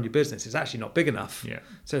to run your business, it's actually not big enough. Yeah.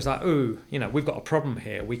 So it's like, ooh, we've got a problem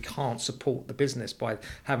here. We can't support the business by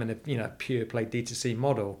having a pure play D2C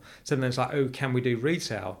model. So then it's like, oh, can we do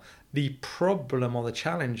retail? The problem or the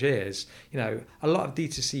challenge is, a lot of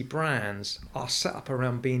D2C brands are set up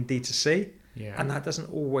around being D2C. Yeah. And that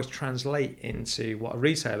doesn't always translate into what a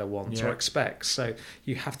retailer wants or expects. So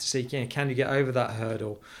you have to see, can you get over that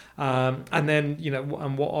hurdle? And then,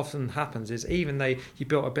 and what often happens is even though you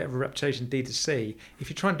built a bit of a reputation D2C, if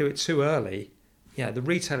you try and do it too early, the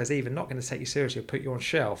retailer's either not going to take you seriously or put you on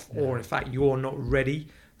shelf, or in fact, you're not ready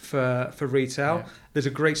for retail. Yeah. There's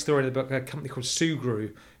a great story in the book, a company called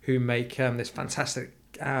Sugru, who make this fantastic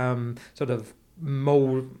sort of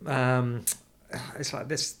mold. It's like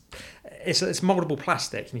this. It's moldable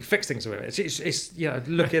plastic, and you fix things with it. It's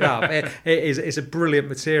look it up. It's a brilliant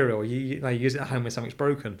material. You use it at home when something's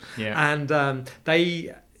broken. Yeah. And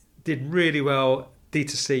they did really well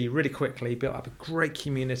D2C really quickly, built up a great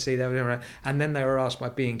community. And then they were asked by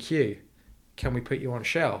B&Q, "Can we put you on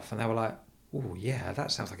shelf?" And they were like, "Oh yeah,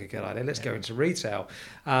 that sounds like a good idea. Let's go into retail."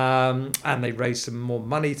 And they raised some more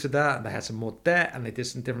money to that, and they had some more debt, and they did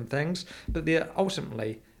some different things. But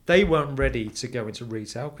ultimately, they weren't ready to go into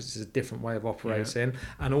retail because it's a different way of operating,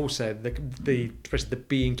 and also especially the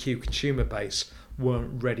B&Q consumer base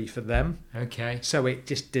weren't ready for them. Okay. So it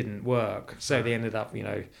just didn't work. So they ended up,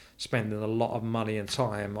 spending a lot of money and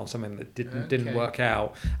time on something that didn't work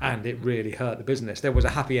out, and it really hurt the business. There was a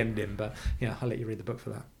happy ending, but I'll let you read the book for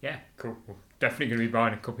that. Yeah, cool. Well, definitely going to be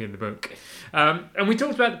buying a copy of the book. And we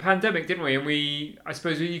talked about the pandemic, didn't we? And I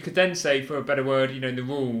suppose you could then say, for a better word, the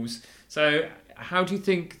rules. So how do you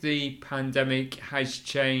think the pandemic has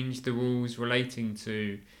changed the rules relating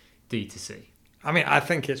to D2C? I mean, I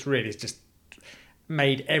think it's just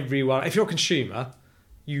made everyone, if you're a consumer,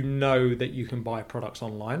 that you can buy products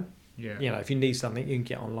online. Yeah. If you need something, you can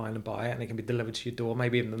get online and buy it, and it can be delivered to your door,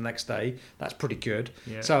 maybe even the next day. That's pretty good.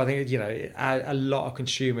 Yeah. So I think, a lot of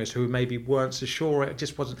consumers who maybe weren't so sure, it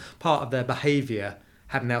just wasn't part of their behaviour,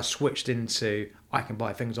 have now switched into, I can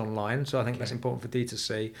buy things online. So I think that's important for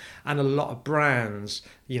D2C. And a lot of brands,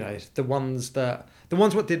 the ones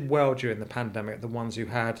what did well during the pandemic, the ones who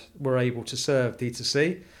were able to serve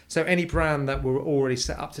D2C. So any brand that were already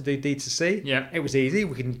set up to do D2C, it was easy.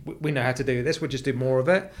 We know how to do this. We'll just do more of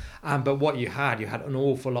it. But what you had an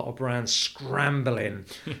awful lot of brands scrambling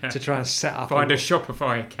to try and set up. Find a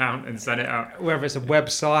Shopify account and set it up. Whether it's a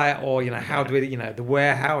website or, how do we, the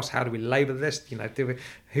warehouse, how do we label this?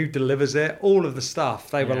 Who delivers it? All of the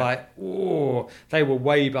stuff. They were like, oh, they were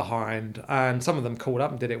way behind. And some of them caught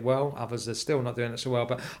up and did it well. Others are still not doing it so well.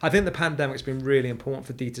 But I think the pandemic's been really important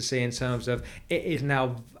for D2C in terms of it is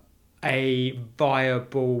now a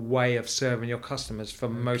viable way of serving your customers for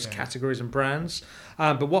most categories and brands.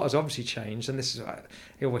 But what has obviously changed, and this is,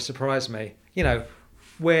 it always surprised me,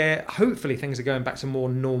 where hopefully things are going back to more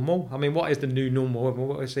normal. I mean, what is the new normal?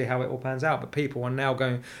 We'll see how it all pans out. But people are now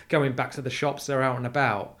going back to the shops. They're out and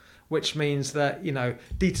about. which means that,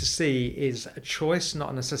 D2C is a choice, not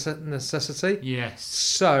a necessity. Yes.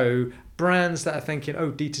 So brands that are thinking,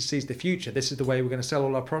 D2C is the future, this is the way we're going to sell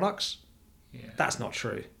all our products, that's not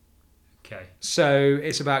true. Okay. So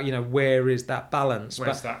it's about, where is that balance?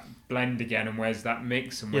 Where's that blend again, and where's that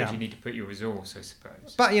mix, and where do you need to put your resource, I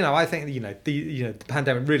suppose? But I think the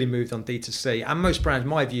pandemic really moved on D2C, and most brands,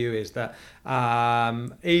 my view is that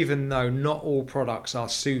even though not all products are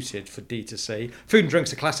suited for D2C, food and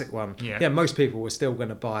drink's a classic one. Yeah, most people were still going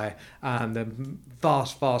to buy the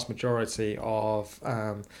vast majority of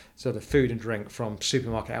sort of food and drink from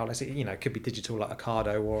supermarket outlets. It could be digital like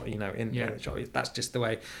Ocado or that's just the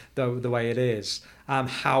way it is.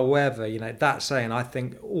 However, that saying, I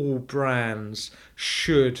think all brands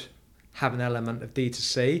should have an element of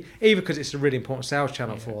D2C, even because it's a really important sales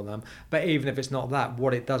channel for them. But even if it's not that,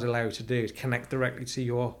 what it does allow you to do is connect directly to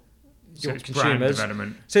your consumers. Brand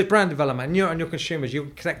development. So it's brand development, and your consumers.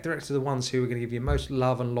 You connect directly to the ones who are going to give you most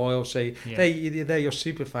love and loyalty. Yeah. They're your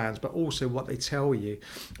super fans, but also what they tell you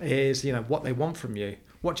is what they want from you.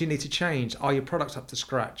 What do you need to change? Are your products up to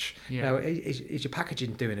scratch? Yeah. Is your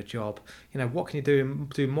packaging doing a job? What can you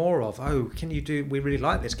do more of? Can you do? We really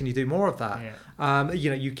like this. Can you do more of that? Yeah.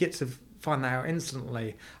 You get to find that out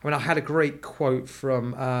instantly. I mean, I had a great quote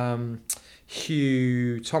from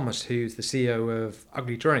Hugh Thomas, who's the CEO of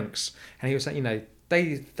Ugly Drinks, and he was saying,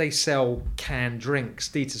 they sell canned drinks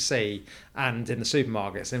D2C and in the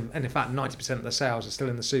supermarkets, and in fact 90% of the sales are still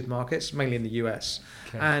in the supermarkets, mainly in the US.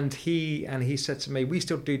 Okay. And he said to me, we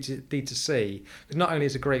still do D2C because not only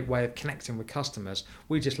is it a great way of connecting with customers,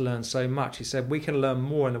 we just learn so much. He said we can learn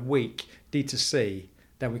more in a week D2C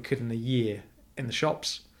than we could in a year in the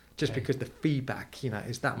shops. Just because the feedback,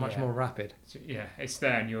 is that much more rapid. Yeah, it's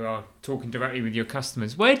there, and you are talking directly with your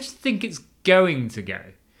customers. Where do you think it's going to go?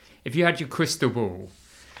 If you had your crystal ball,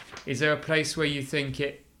 is there a place where you think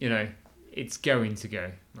it's going to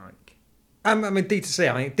go? Like, I mean,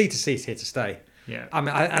 D2C. I mean, D2C is here to stay. Yeah. I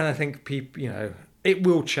mean, I think people, it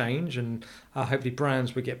will change, and hopefully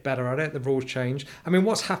brands will get better at it. The rules change. I mean,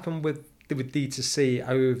 what's happened with D2C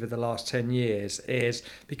over the last 10 years is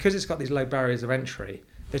because it's got these low barriers of entry,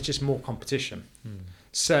 there's just more competition.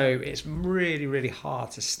 So it's really, really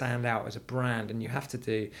hard to stand out as a brand, and you have to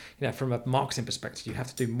do, from a marketing perspective, you have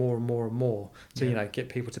to do more and more and more to, get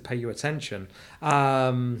people to pay you attention.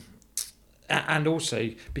 And also,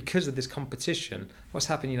 because of this competition, what's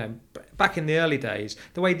happened, back in the early days,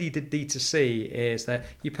 the way you did D2C is that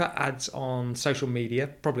you put ads on social media,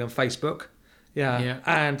 probably on Facebook. Yeah.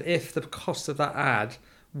 And if the cost of that ad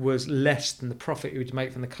was less than the profit you would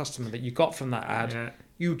make from the customer that you got from that ad,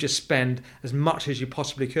 you just spend as much as you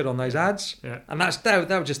possibly could on those ads. Yeah. And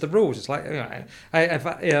that was just the rules. It's like,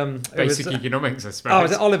 basic economics, I suppose. Oh, it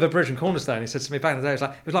was Oliver Bridge and Cornerstone. He said to me back in the day,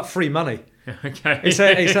 it was like free money. Okay. He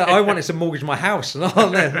said, I wanted to mortgage my house and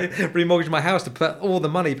remortgage my house to put all the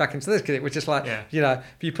money back into this, because it was just like, if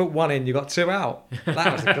you put one in, you got two out.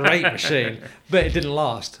 That was a great machine, but it didn't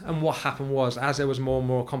last. And what happened was, as there was more and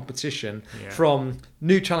more competition from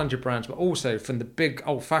new challenger brands, but also from the big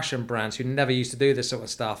old-fashioned brands who never used to do this sort of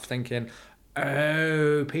stuff, thinking,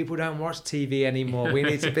 people don't watch TV anymore. We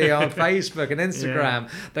need to be on Facebook and Instagram.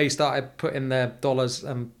 They started putting their dollars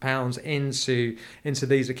and pounds into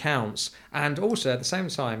these accounts, and also at the same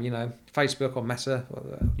time, Facebook or Meta,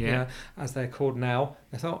 as they're called now,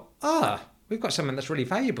 they thought, we've got something that's really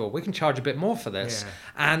valuable. We can charge a bit more for this. Yeah.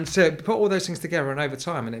 And to put all those things together and over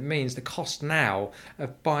time, and it means the cost now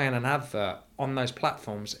of buying an advert on those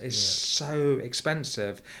platforms is so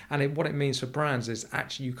expensive. And what it means for brands is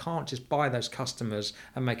actually you can't just buy those customers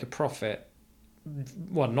and make a profit.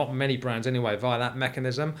 Well, not many brands anyway, via that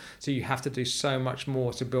mechanism. So you have to do so much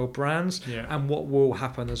more to build brands. Yeah. And what will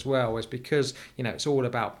happen as well is, because it's all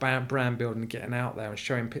about brand building and getting out there and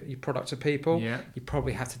showing your product to people. Yeah. You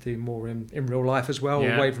probably have to do more in real life as well,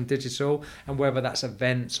 away from digital. And whether that's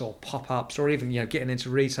events or pop-ups or even getting into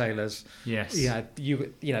retailers. Yes.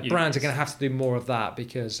 Brands are going to have to do more of that,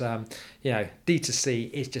 because D2C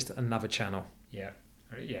is just another channel. Yeah,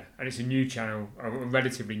 and it's a new channel, a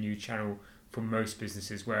relatively new channel for most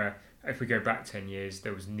businesses, where if we go back 10 years,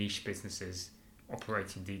 there was niche businesses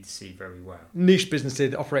operating D2C very well. Niche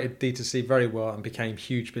businesses operated D2C very well and became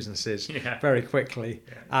huge businesses very quickly.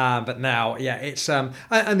 Yeah. But now, it's... and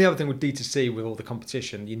the other thing with D2C, with all the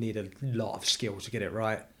competition, you need a lot of skill to get it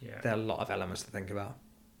right. Yeah. There are a lot of elements to think about.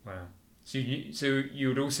 Wow. So you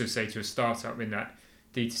would also say to a startup in that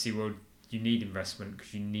D2C world, you need investment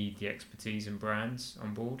because you need the expertise and brands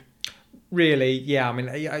on board? Really, yeah. I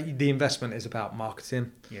mean, the investment is about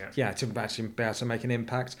marketing. Yeah, to actually be able to make an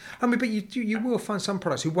impact. I mean, but you will find some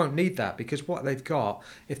products who won't need that, because what they've got,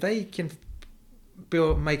 if they can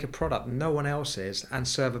make a product no one else is and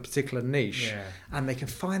serve a particular niche, and they can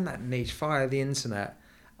find that niche via the internet.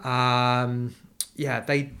 They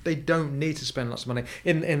don't need to spend lots of money.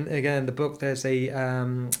 In again the book, there's a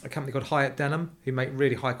company called Hyatt Denim who make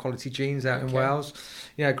really high quality jeans out in Wales.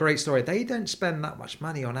 Great story. They don't spend that much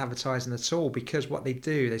money on advertising at all, because what they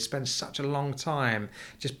do, they spend such a long time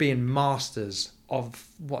just being masters of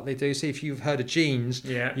what they do. See, if you've heard of jeans,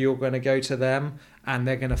 you're going to go to them and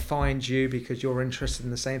they're going to find you because you're interested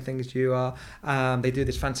in the same thing as you are. They do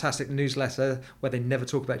this fantastic newsletter where they never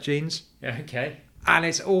talk about jeans. And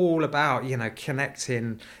it's all about,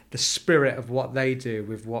 connecting the spirit of what they do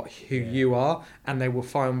with who you are, and they will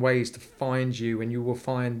find ways to find you, and you will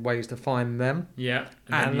find ways to find them. And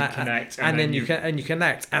then you connect, and then you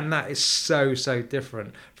connect, and that is so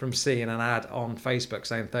different from seeing an ad on Facebook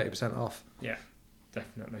saying 30% off. Yeah,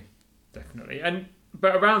 definitely.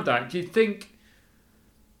 But around that, do you think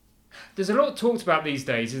there's a lot talked about these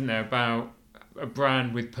days, isn't there, about a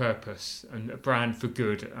brand with purpose and a brand for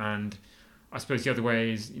good, and I suppose the other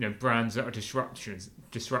way is, brands that are disruptors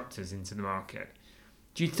into the market.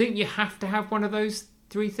 Do you think you have to have one of those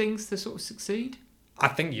three things to sort of succeed? I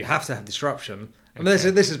think you have to have disruption. I mean, this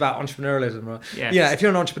is about entrepreneurialism, right? Yes. Yeah, if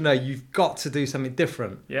you're an entrepreneur, you've got to do something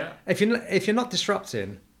different. Yeah. If you're not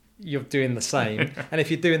disrupting, you're doing the same. And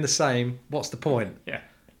if you're doing the same, what's the point? Yeah.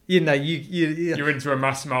 You're into a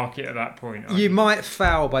mass market at that point. You might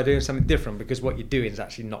fail by doing something different because what you're doing is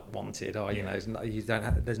actually not wanted, or there's not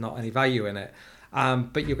any value in it.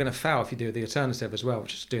 But you're going to fail if you do the alternative as well,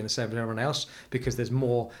 which is doing the same as everyone else, because there's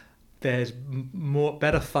more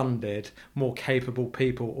better funded, more capable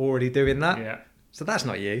people already doing that. Yeah. So that's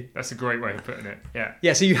not you. That's a great way of putting it. Yeah.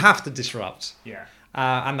 Yeah. So you have to disrupt. Yeah.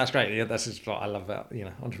 And that's great. Yeah, this is what I love about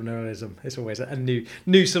entrepreneurialism. It's always a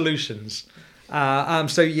new solutions.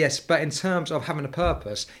 So yes, but in terms of having a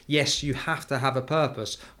purpose, yes, you have to have a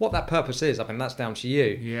purpose. What that purpose is, I mean, that's down to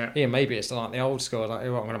you. Yeah. maybe it's like the old school, like,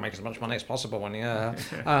 I'm going to make as much money as possible.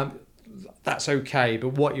 And that's okay.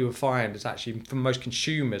 But what you will find is actually for most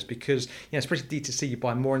consumers, because especially D2C, you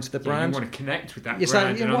buy more into the brand. You want to connect with that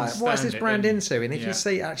brand. So, what is this brand into? And if you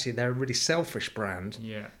see actually they're a really selfish brand.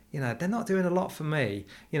 They're not doing a lot for me.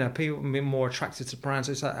 People are more attracted to brands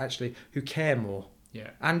who care more.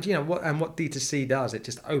 Yeah. And what D2C does, it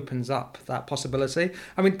just opens up that possibility.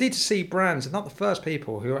 I mean, D2C brands are not the first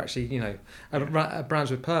people who are actually, are brands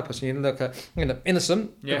with purpose. And you look at,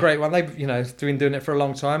 Innocent, a great one. They've, been doing it for a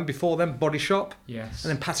long time. Before them, Body Shop. Yes.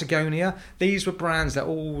 And then Patagonia. These were brands that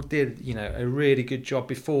all did, a really good job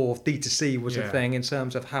before D2C was a thing, in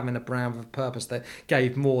terms of having a brand with purpose that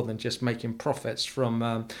gave more than just making profits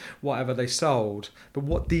from whatever they sold. But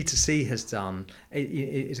what D2C has done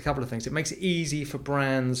is a couple of things. It makes it easy for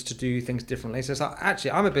brands to do things differently. So it's like,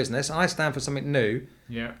 actually, I'm a business and I stand for something new.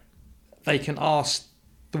 Yeah. They can ask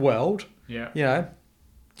the world. Yeah.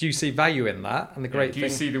 Do you see value in that? And the great thing, do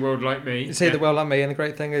you see the world like me? You see the world like me, and the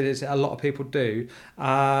great thing is a lot of people do.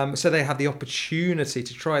 So they have the opportunity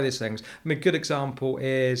to try these things. I mean, a good example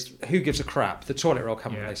is Who Gives a Crap, the toilet roll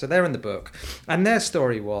company. Yeah. So they're in the book, and their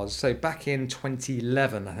story was, so back in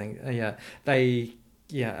 2011, I think,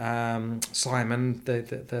 Simon,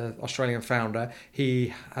 the Australian founder,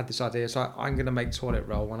 he had this idea. So I'm going to make toilet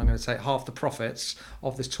roll, and I'm going to take half the profits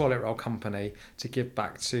of this toilet roll company to give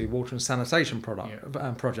back to water and sanitation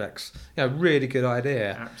projects. Really good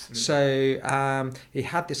idea. Absolutely. So he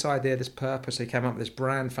had this idea, this purpose. He came up with this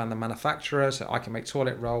brand, found the manufacturer, so I can make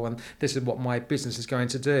toilet roll, and this is what my business is going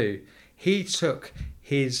to do. He took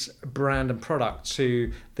his brand and product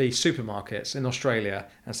to the supermarkets in Australia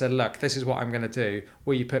and said, look, this is what I'm going to do.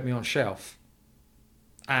 Will you put me on shelf?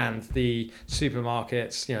 And the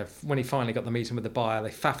supermarkets, when he finally got the meeting with the buyer, they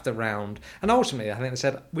faffed around. And ultimately, I think they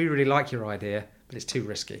said, we really like your idea, but it's too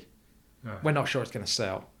risky. Oh. We're not sure it's going to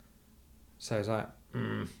sell. So it's like,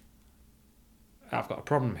 I've got a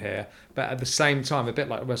problem here. But at the same time, a bit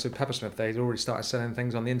like with Peppersmith, they'd already started selling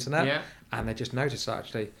things on the internet. Yeah. And they just noticed,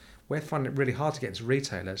 actually, we're finding it really hard to get into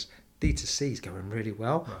retailers. D2C is going really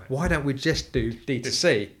well. Right. Why don't we just do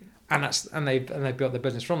D2C? And they built their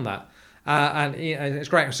business from that. And it's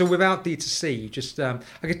great. So without D2C, you just I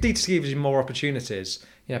guess D2C gives you more opportunities.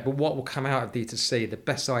 But what will come out of D2C? The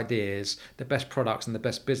best ideas, the best products, and the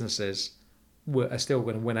best businesses are still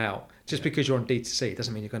going to win out. Just because you're on D2C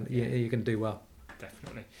doesn't mean you're going to do well.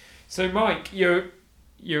 Definitely. So Mike, you're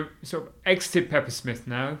sort of exited Peppersmith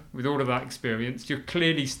now with all of that experience. You're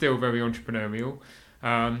clearly still very entrepreneurial.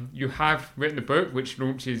 You have written a book which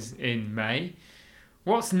launches in May.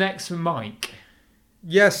 What's next for Mike?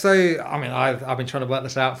 Yeah, so I mean, I've been trying to work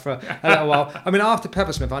this out for a little while. I mean, after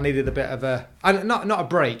Peppersmith, I needed a bit of not a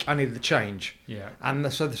break. I needed a change. Yeah.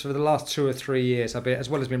 And so for the last 2 or 3 years, as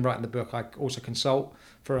well as been writing the book, I also consult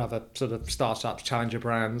for other sort of startups, challenger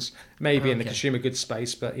brands, maybe in the consumer goods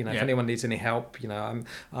space. But if anyone needs any help,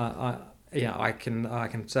 I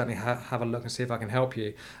can certainly have a look and see if I can help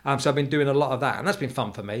you. So I've been doing a lot of that, and that's been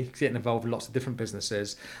fun for me, getting involved with lots of different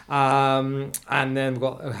businesses. And then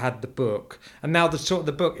we've had the book, and now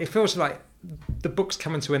the book. It feels like the book's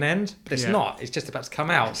coming to an end, but it's not. It's just about to come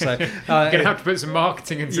out. So you're gonna have to put some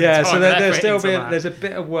marketing and some time so there's a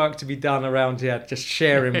bit of work to be done around just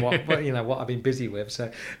sharing what I've been busy with. So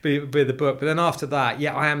with the book, but then after that,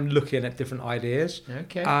 I am looking at different ideas.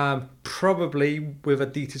 Okay. Probably with a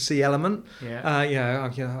D2C element.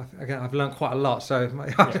 I've learned quite a lot, so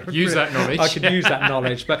use that knowledge. I could use that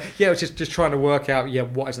knowledge, but it's just trying to work out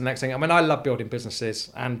what is the next thing. I mean, I love building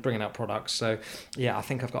businesses and bringing out products, so I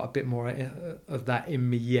think I've got a bit more of that in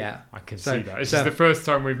me yet. I can see that. This is the first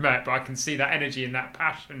time we've met, but I can see that energy and that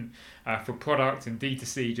passion for product and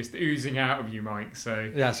D2C just oozing out of you, Mike.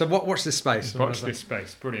 So watch this space. Watch this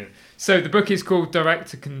space. Brilliant. So the book is called Direct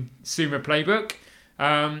to Consumer Playbook.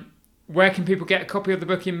 Where can people get a copy of the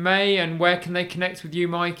book in May, and where can they connect with you,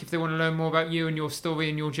 Mike, if they want to learn more about you and your story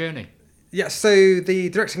and your journey? Yeah, so the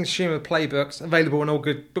direct-to-consumer playbook's available in all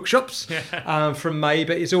good bookshops from May,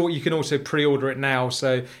 but it's all you can also pre-order it now.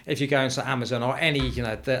 So if you go into Amazon or any,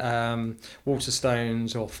 the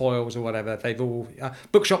Waterstones or Foils or whatever, they've all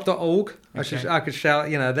bookshop.org. Okay. I could shout.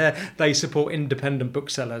 They support independent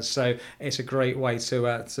booksellers, so it's a great way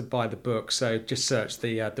to buy the book. So just search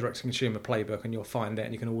the direct-to-consumer playbook and you'll find it,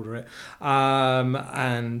 and you can order it.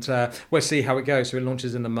 And we'll see how it goes. So it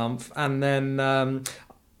launches in a month, and then.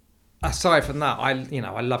 Aside from that, I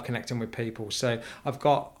love connecting with people. So I've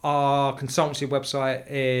got our consultancy website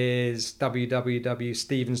is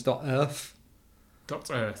www.stevens.earth.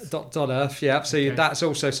 .earth, yeah. So that's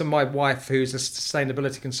also my wife, who's a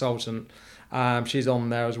sustainability consultant. She's on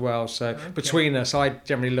there as well. So between us, I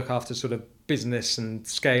generally look after sort of business and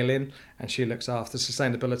scaling, and she looks after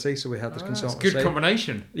sustainability. So we have this consultancy. It's a good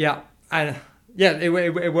combination. Yeah, and. Yeah,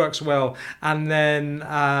 it works well. And then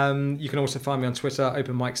you can also find me on Twitter,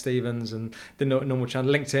 Open Mike Stevens, and the normal channel.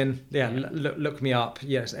 LinkedIn, look me up.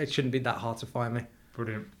 Yes, it shouldn't be that hard to find me.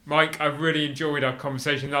 Brilliant. Mike, I've really enjoyed our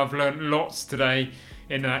conversation. I've learned lots today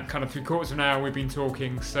in that kind of 3/4 of an hour we've been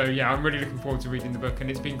talking. So I'm really looking forward to reading the book, and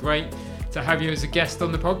it's been great to have you as a guest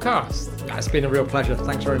on the podcast. It's been a real pleasure.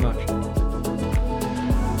 Thanks very much.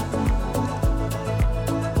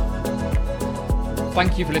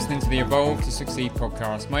 Thank you for listening to the Evolve to Succeed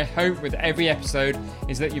podcast. My hope with every episode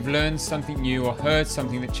is that you've learned something new or heard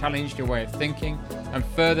something that challenged your way of thinking and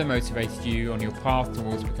further motivated you on your path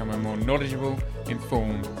towards becoming a more knowledgeable,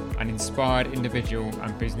 informed and inspired individual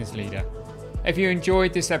and business leader. If you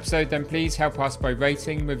enjoyed this episode, then please help us by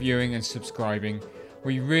rating, reviewing and subscribing.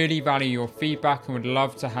 We really value your feedback and would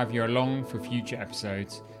love to have you along for future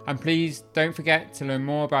episodes. And please don't forget to learn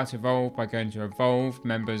more about Evolve by going to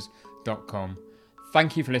evolvemembers.com.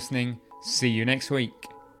 Thank you for listening. See you next week.